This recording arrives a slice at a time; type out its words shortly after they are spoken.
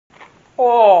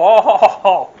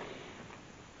Oh,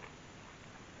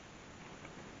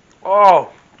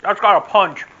 oh, that's got a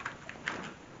punch.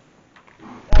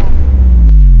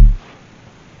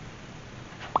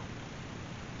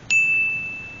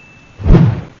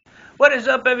 What is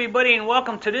up, everybody, and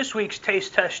welcome to this week's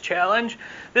Taste Test Challenge.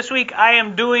 This week I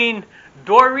am doing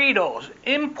Doritos,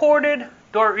 imported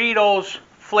Doritos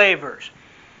flavors.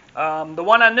 The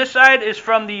one on this side is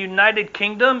from the United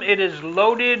Kingdom. It is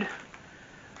loaded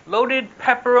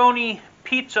pepperoni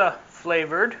pizza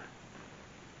flavored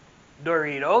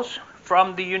Doritos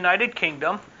from the United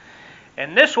Kingdom.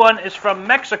 And this one is from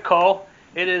Mexico.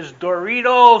 It is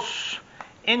Doritos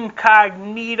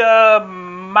Incognita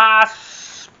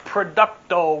Mas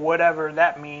Producto, whatever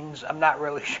that means. I'm not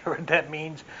really sure what that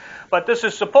means. But this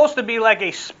is supposed to be like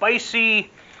a spicy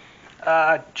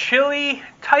chili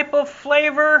type of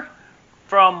flavor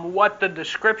from what the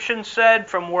description said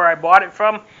from where I bought it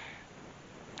from.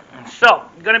 So,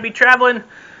 I'm going to be traveling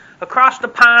across the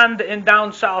pond and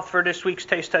down south for this week's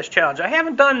Taste Test Challenge. I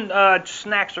haven't done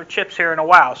snacks or chips here in a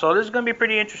while, so this is going to be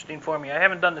pretty interesting for me. I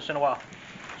haven't done this in a while.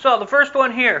 So, the first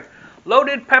one here,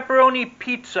 loaded pepperoni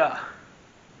pizza.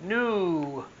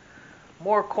 New,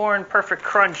 more corn, perfect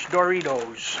crunch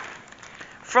Doritos.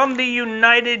 From the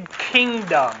United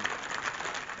Kingdom.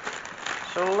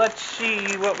 So, let's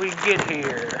see what we get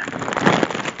here.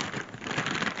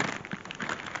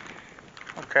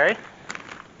 Okay.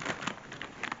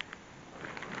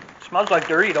 Smells like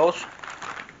Doritos.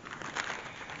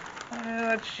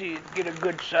 Let's see, get a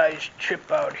good sized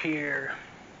chip out here.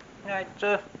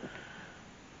 It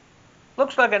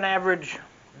looks like an average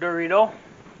Dorito.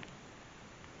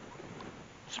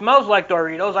 Smells like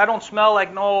Doritos. I don't smell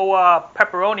like no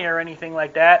pepperoni or anything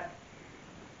like that.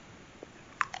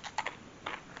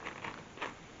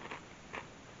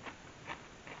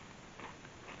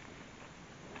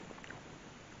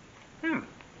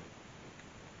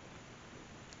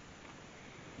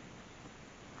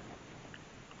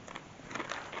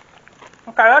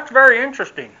 Okay, that's very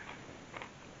interesting.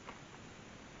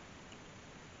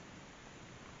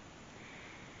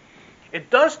 It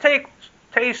does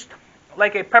taste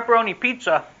like a pepperoni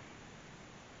pizza,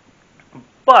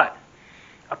 but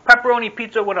a pepperoni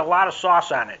pizza with a lot of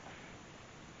sauce on it.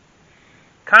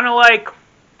 Kind of like,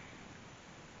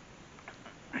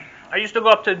 I used to go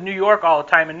up to New York all the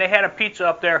time, and they had a pizza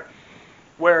up there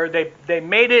where they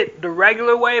made it the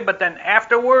regular way, but then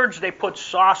afterwards they put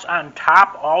sauce on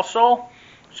top also.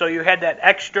 So you had that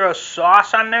extra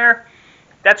sauce on there.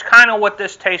 That's kind of what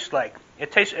this tastes like.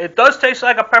 It does taste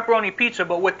like a pepperoni pizza,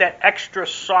 but with that extra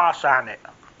sauce on it.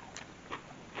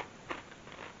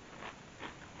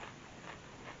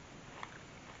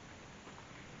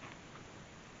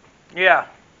 Yeah.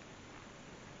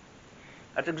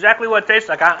 That's exactly what it tastes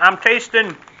like. I'm tasting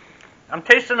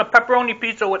a pepperoni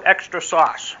pizza with extra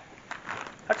sauce.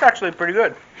 That's actually pretty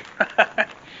good.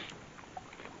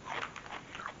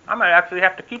 I might actually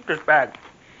have to keep this bag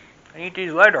and eat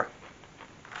these later.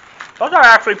 Those are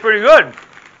actually pretty good.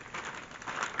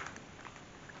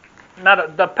 Now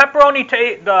the pepperoni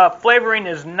the flavoring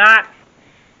is not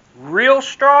real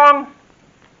strong,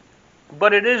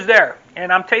 but it is there.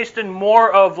 And I'm tasting more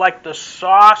of like the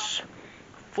sauce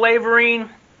flavoring.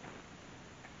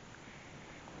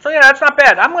 So yeah, that's not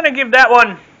bad. I'm going to give that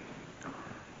one,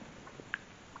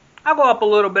 I'll go up a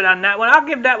little bit on that one. I'll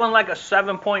give that one like a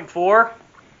 7.4.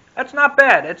 That's not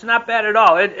bad. It's not bad at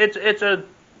all. It's a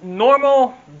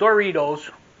normal Doritos.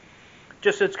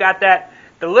 Just it's got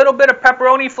the little bit of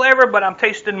pepperoni flavor, but I'm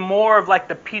tasting more of like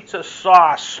the pizza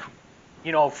sauce,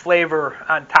 flavor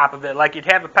on top of it. Like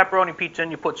you'd have a pepperoni pizza and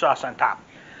you put sauce on top,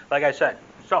 like I said.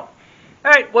 So, all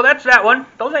right, well that's that one.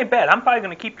 Those ain't bad. I'm probably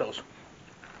going to keep those.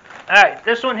 All right,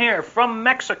 this one here from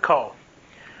Mexico.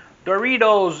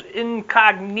 Doritos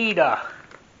Incognita.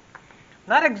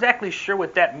 Not exactly sure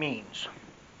what that means.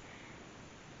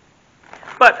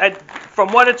 But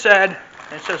from what it said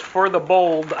for the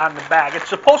bold on the bag. It's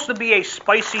supposed to be a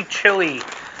spicy chili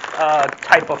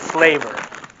type of flavor.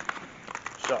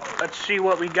 So let's see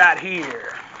what we got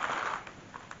here.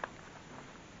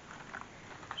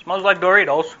 Smells like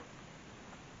Doritos.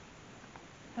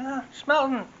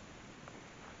 Smelling,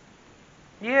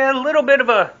 yeah, a little bit of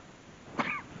a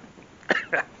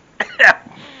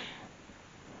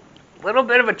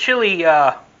chili,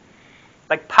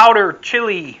 like powder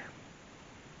chili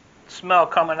smell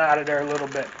coming out of there a little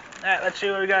bit. All right, let's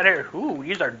see what we got here. Ooh,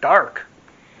 these are dark.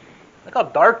 Look how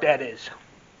dark that is.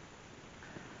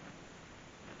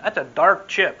 That's a dark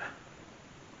chip.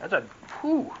 That's a,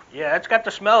 yeah, it's got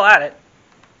the smell on it.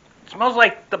 It smells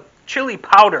like the chili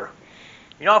powder.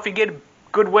 If you get a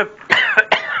good whiff,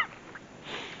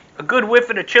 A good whiff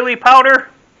of the chili powder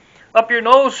up your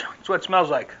nose. That's what it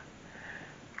smells like.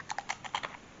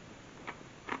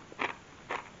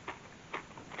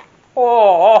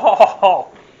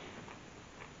 Oh,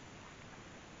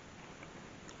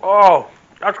 oh,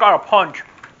 that's got a punch.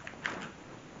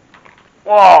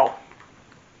 Oh.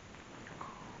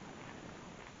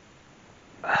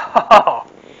 Oh.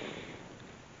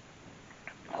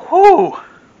 Whew.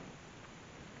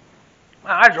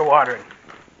 My eyes are watering.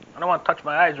 I don't want to touch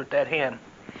my eyes with that hand.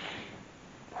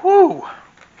 Whew.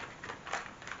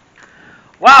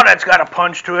 Wow, that's got a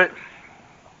punch to it.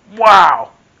 Wow.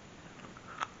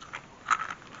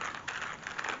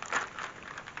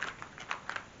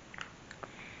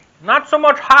 Not so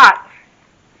much hot.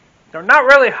 They're not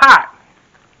really hot.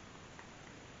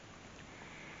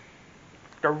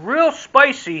 They're real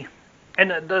spicy,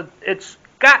 and it's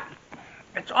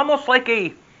almost like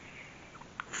a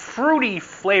fruity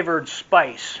flavored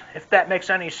spice, if that makes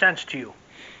any sense to you.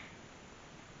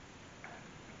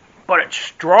 But it's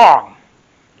strong,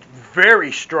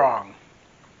 very strong.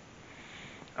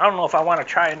 I don't know if I want to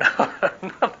try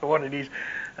another one of these.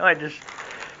 I might just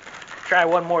try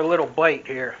one more little bite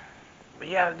here. But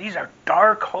yeah, these are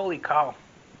dark, holy cow.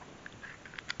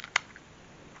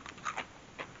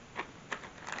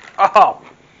 Oh,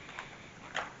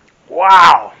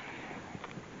 wow.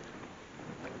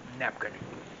 Napkin.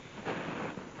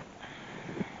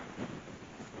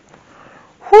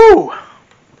 Whew.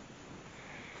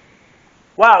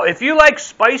 Wow, if you like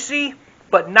spicy,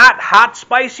 but not hot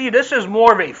spicy, this is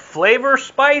more of a flavor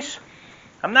spice.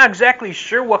 I'm not exactly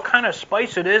sure what kind of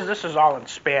spice it is. This is all in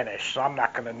Spanish, so I'm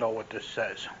not going to know what this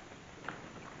says.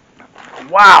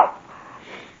 Wow.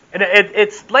 And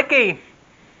it's like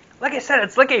I said,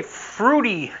 it's like a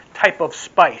fruity type of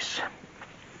spice.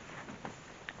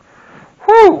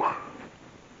 Whew.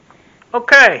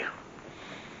 Okay.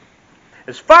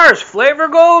 As far as flavor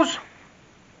goes,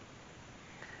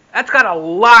 that's got a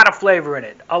lot of flavor in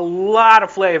it. A lot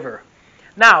of flavor.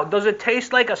 Now, does it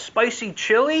taste like a spicy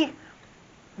chili?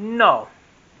 No,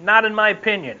 not in my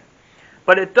opinion.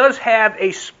 But it does have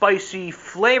a spicy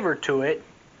flavor to it.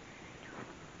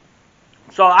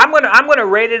 So I'm gonna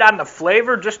rate it on the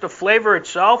flavor, just the flavor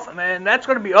itself. I mean, that's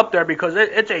gonna be up there because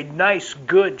it's a nice,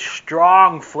 good,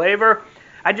 strong flavor.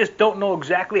 I just don't know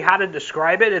exactly how to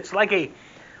describe it. It's like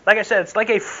I said, it's like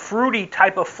a fruity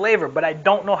type of flavor, but I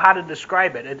don't know how to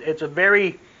describe it. It's a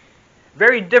very,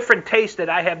 very different taste that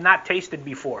I have not tasted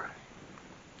before.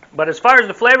 But as far as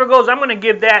the flavor goes, I'm gonna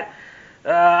give that.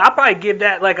 I'll probably give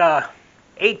that like a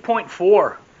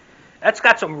 8.4. That's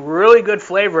got some really good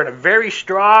flavor in it. Very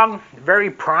strong, very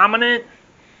prominent.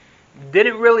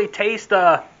 Didn't really taste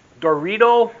a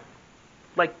Dorito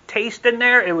like taste in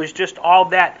there. It was just all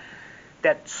that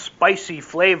spicy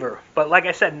flavor. But like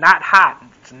I said, not hot.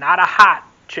 It's not a hot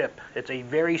chip. It's a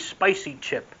very spicy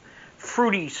chip.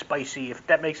 Fruity spicy, if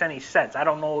that makes any sense. I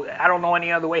don't know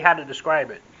any other way how to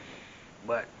describe it.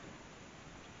 But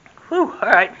whew, all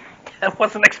right. I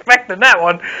wasn't expecting that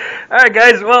one. Alright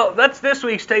guys, well, that's this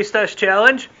week's Taste Test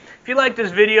Challenge. If you like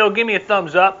this video, give me a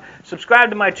thumbs up. Subscribe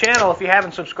to my channel if you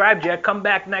haven't subscribed yet. Come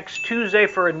back next Tuesday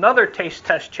for another Taste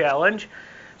Test Challenge.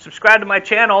 Subscribe to my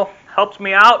channel. Helps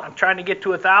me out. I'm trying to get to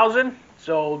 1,000.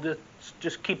 So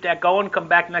just keep that going. Come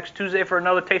back next Tuesday for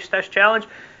another Taste Test Challenge.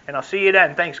 And I'll see you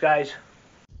then. Thanks, guys.